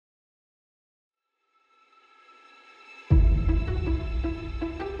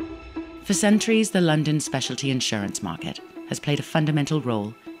For centuries, the London specialty insurance market has played a fundamental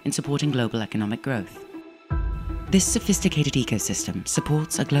role in supporting global economic growth. This sophisticated ecosystem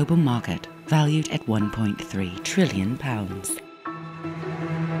supports a global market valued at £1.3 trillion.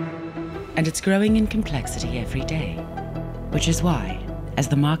 And it's growing in complexity every day, which is why, as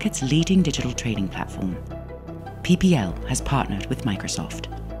the market's leading digital trading platform, PPL has partnered with Microsoft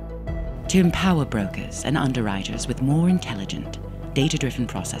to empower brokers and underwriters with more intelligent, data-driven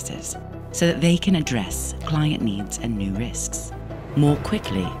processes so that they can address client needs and new risks more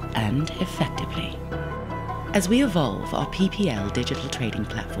quickly and effectively. As we evolve our PPL digital trading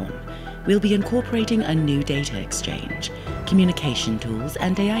platform, we'll be incorporating a new data exchange, communication tools,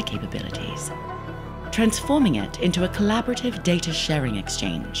 and AI capabilities, transforming it into a collaborative data sharing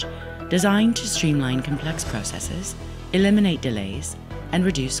exchange designed to streamline complex processes, eliminate delays, and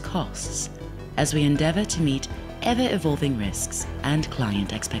reduce costs as we endeavor to meet ever-evolving risks and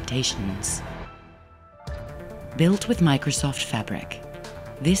client expectations. Built with Microsoft Fabric,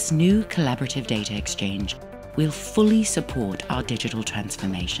 this new collaborative data exchange will fully support our digital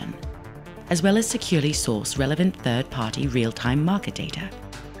transformation, as well as securely source relevant third-party real-time market data,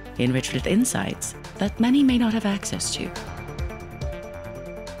 enriched with insights that many may not have access to.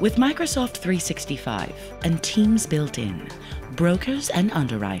 With Microsoft 365 and Teams built in, brokers and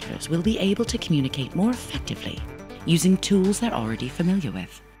underwriters will be able to communicate more effectively using tools they're already familiar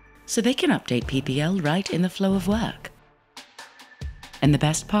with, so they can update PPL right in the flow of work. And the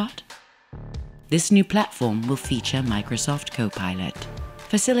best part? This new platform will feature Microsoft Copilot,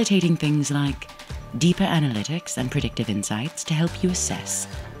 facilitating things like deeper analytics and predictive insights to help you assess,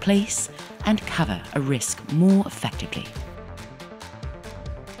 place, and cover a risk more effectively.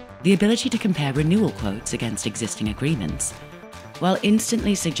 The ability to compare renewal quotes against existing agreements, while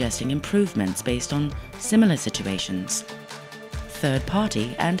instantly suggesting improvements based on similar situations,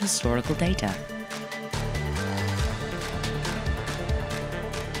 third-party and historical data.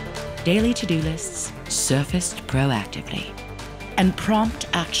 Daily to-do lists surfaced proactively, and prompt,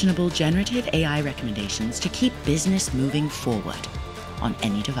 actionable generative AI recommendations to keep business moving forward on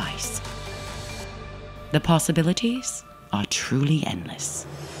any device. The possibilities are truly endless,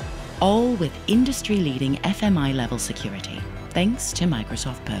 all with industry-leading FMI-level security, thanks to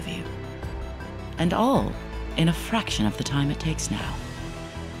Microsoft Purview. And all in a fraction of the time it takes now.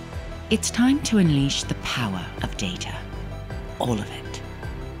 It's time to unleash the power of data, all of it,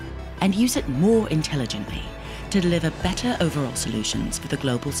 and use it more intelligently to deliver better overall solutions for the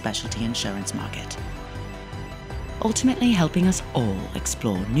global specialty insurance market, ultimately helping us all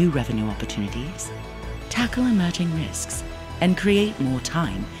explore new revenue opportunities, tackle emerging risks, and create more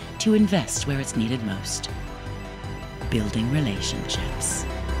time to invest where it's needed most. Building relationships.